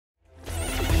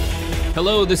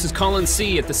Hello, this is Colin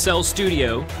C at the Cell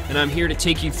Studio, and I'm here to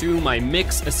take you through my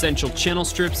Mix Essential channel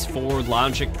strips for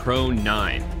Logic Pro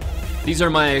 9. These are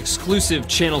my exclusive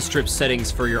channel strip settings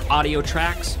for your audio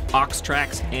tracks, aux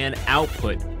tracks, and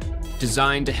output,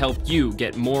 designed to help you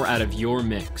get more out of your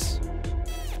mix.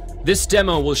 This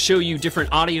demo will show you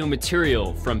different audio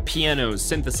material from pianos,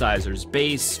 synthesizers,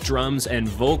 bass, drums, and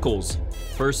vocals,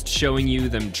 first showing you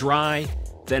them dry,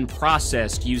 then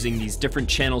processed using these different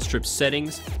channel strip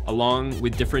settings, along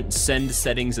with different send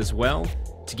settings as well,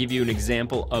 to give you an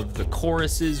example of the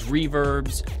choruses,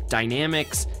 reverbs,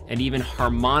 dynamics, and even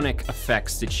harmonic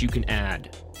effects that you can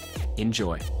add.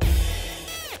 Enjoy.